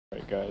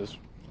guys,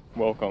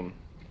 welcome.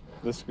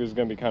 This is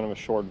going to be kind of a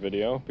short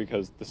video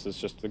because this is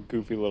just a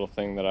goofy little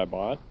thing that I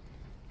bought.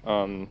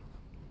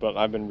 But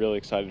I've been really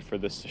excited for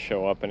this to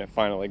show up, and it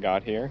finally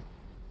got here.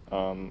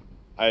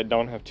 I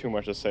don't have too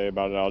much to say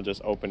about it. I'll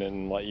just open it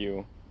and let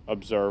you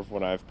observe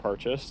what I've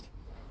purchased.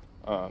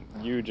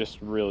 You just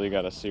really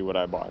got to see what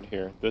I bought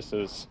here. This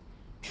is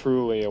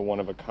truly a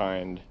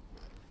one-of-a-kind.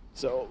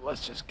 So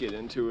let's just get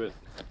into it.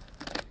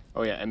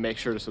 Oh yeah, and make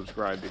sure to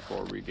subscribe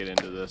before we get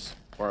into this,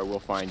 or I will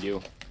find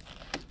you.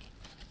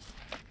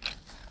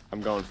 I'm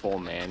going full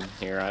man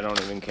here. I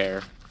don't even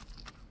care.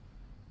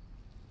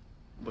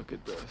 Look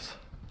at this.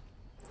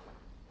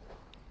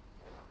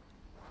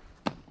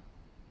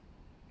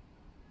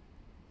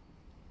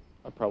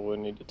 I probably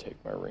need to take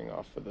my ring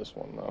off for this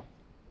one though.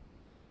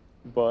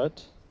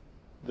 But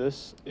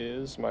this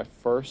is my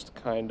first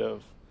kind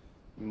of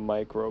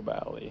micro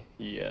Bali.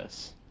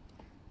 Yes.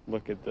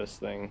 Look at this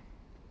thing.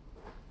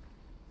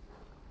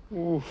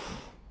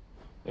 Oof.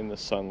 In the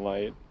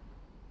sunlight.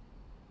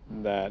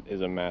 That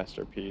is a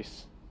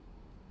masterpiece.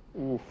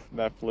 Oof,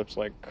 that flips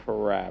like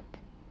crap.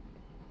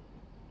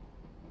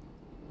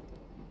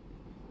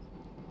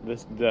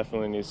 This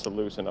definitely needs to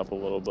loosen up a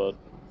little bit.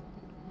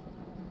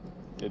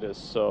 It is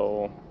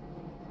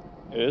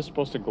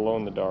supposed to glow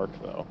in the dark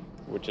though,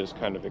 which is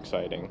kind of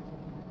exciting.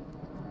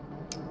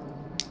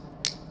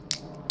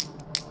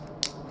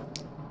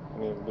 I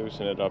need to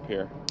loosen it up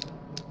here.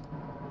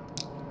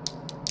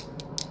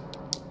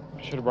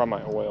 I should have brought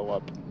my oil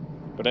up.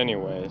 But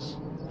anyways,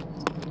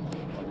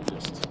 let me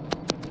just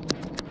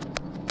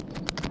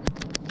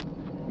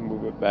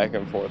move it back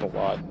and forth a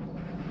lot.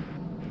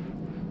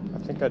 I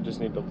think I just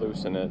need to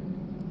loosen it.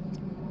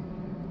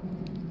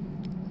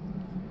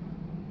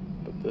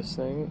 But this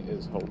thing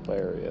is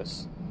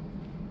hilarious.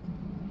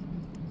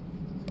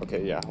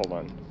 Okay, yeah, hold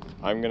on.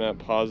 I'm gonna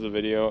pause the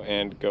video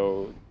and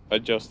go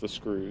adjust the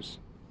screws.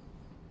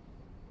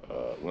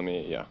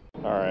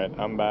 Alright,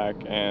 I'm back,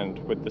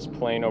 and with this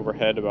plane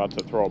overhead about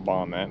to throw a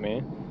bomb at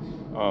me,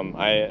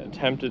 I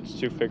attempted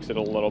to fix it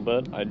a little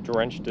bit. I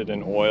drenched it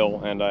in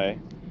oil, and I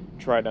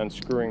tried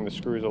unscrewing the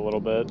screws a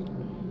little bit,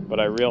 but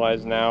I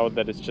realize now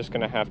that it's just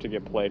going to have to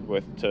get played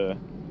with to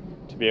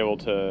be able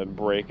to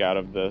break out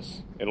of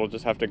this. It'll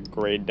just have to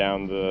grade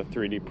down the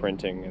 3D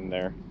printing in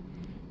there.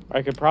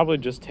 I could probably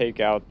just take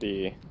out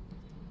the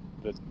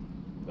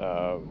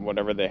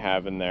whatever they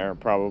have in there,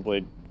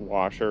 probably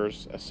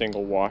washers, a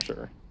single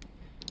washer.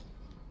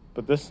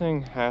 But this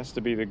thing has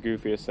to be the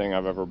goofiest thing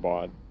I've ever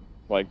bought.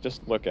 Like,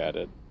 just look at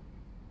it.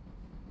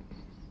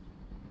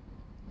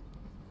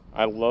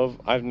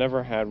 I've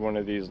never had one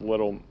of these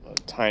little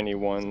tiny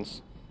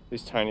ones,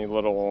 these tiny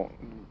little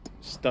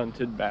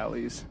stunted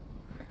Balis.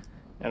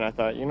 And I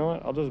thought, you know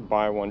what, I'll just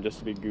buy one just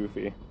to be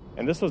goofy.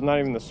 And this was not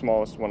even the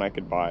smallest one I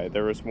could buy.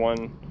 There was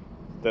one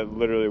that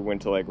literally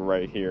went to like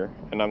right here.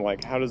 And I'm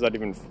like, how does that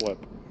even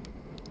flip?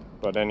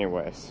 But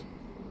anyways,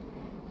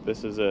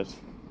 this is it.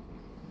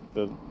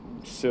 The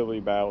silly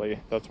Bali,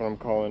 that's what I'm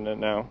calling it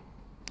now.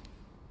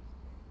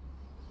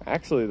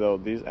 Actually though,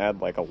 these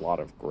add like a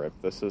lot of grip.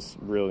 This is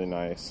really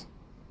nice.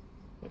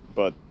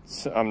 But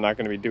I'm not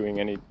going to be doing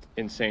any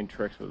insane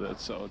tricks with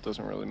it, so it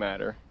doesn't really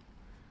matter.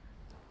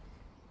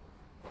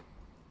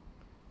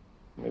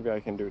 Maybe I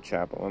can do a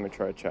chaplain. Let me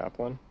try a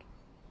chaplain.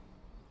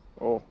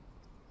 Oh,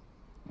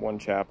 one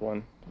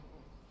chaplain.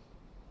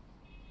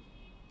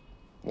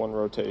 One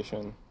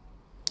rotation.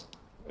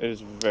 It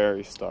is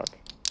very stuck.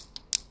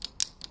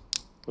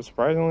 But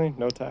surprisingly,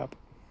 no tap.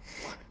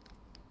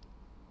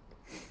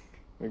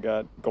 We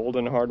got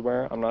golden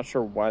hardware. I'm not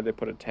sure why they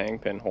put a tang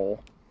pin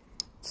hole.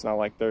 It's not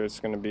like there's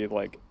going to be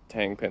like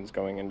tang pins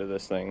going into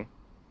this thing.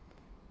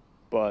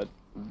 But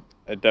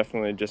it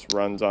definitely just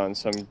runs on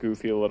some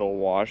goofy little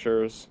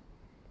washers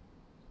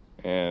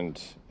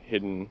and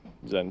hidden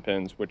Zen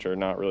pins, which are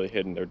not really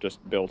hidden. They're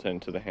just built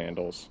into the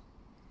handles.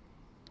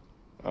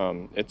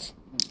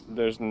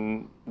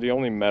 The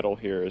only metal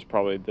here is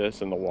probably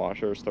this and the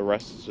washers. The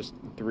rest is just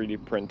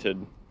 3D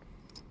printed.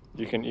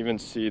 You can even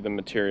see the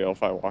material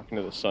if I walk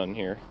into the sun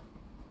here.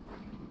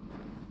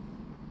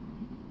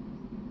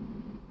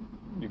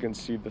 You can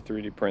see the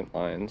 3D print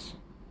lines.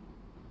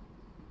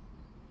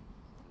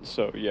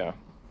 So yeah,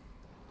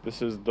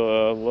 this is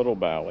the little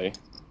Bali.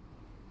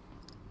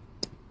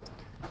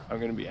 I'm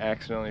going to be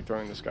accidentally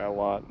throwing this guy a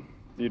lot.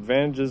 The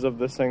advantages of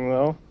this thing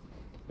though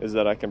is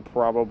that I can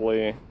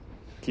probably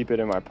keep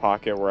it in my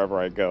pocket wherever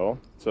I go.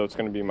 So it's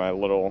going to be my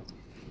little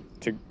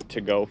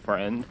to-go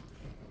friend.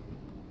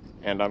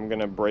 And I'm going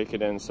to break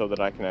it in so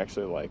that I can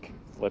actually like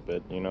flip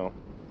it, you know.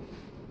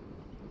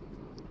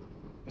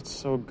 It's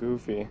so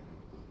goofy.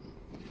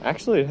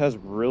 Actually, it has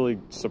really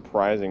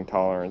surprising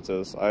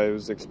tolerances. I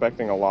was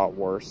expecting a lot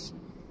worse.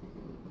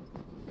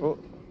 Well,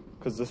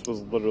 because this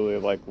was literally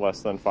like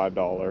less than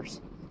 $5.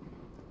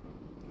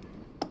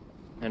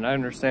 And I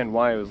understand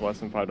why it was less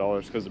than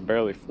 $5, because it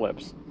barely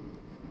flips.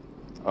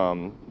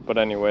 But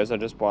anyways, I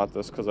just bought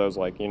this because I was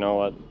like, you know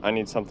what, I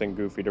need something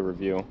goofy to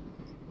review.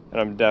 And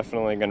I'm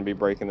definitely going to be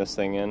breaking this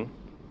thing in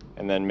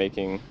and then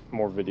making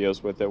more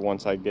videos with it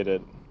once I get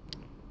it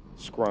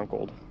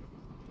scrunkled.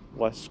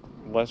 less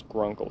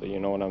grunkly, you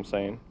know what I'm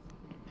saying?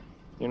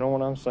 You know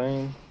what I'm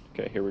saying?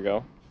 Okay, here we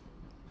go.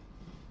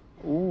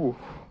 Ooh,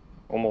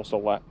 almost a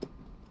ladder.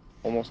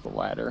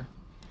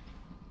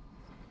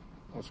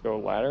 Let's go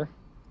ladder.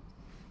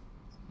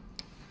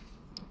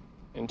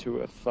 Into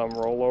a thumb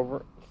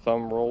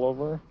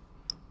rollover.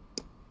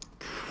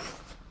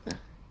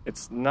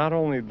 It's not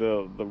only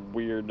the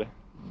weird,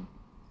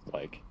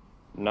 like,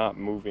 not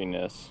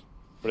moviness,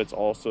 but it's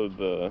also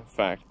the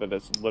fact that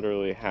it's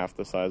literally half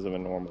the size of a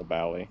normal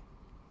Bally.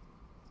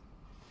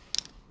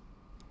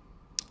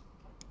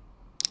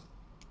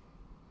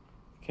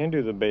 Can't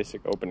do the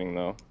basic opening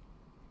though,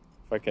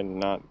 if I can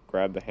not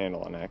grab the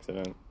handle on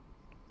accident.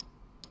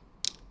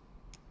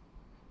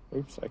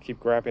 Oops, I keep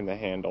grabbing the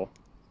handle.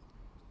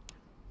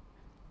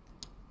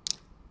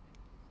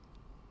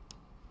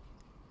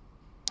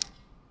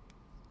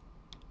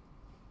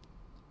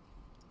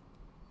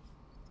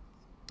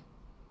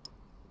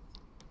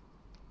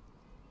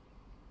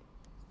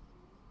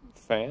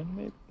 Fan,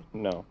 maybe?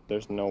 No,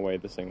 there's no way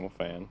this thing will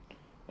fan.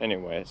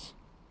 Anyways,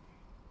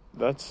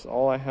 that's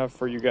all I have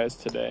for you guys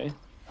today.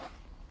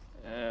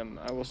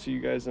 I will see you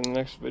guys in the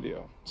next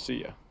video.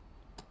 See ya.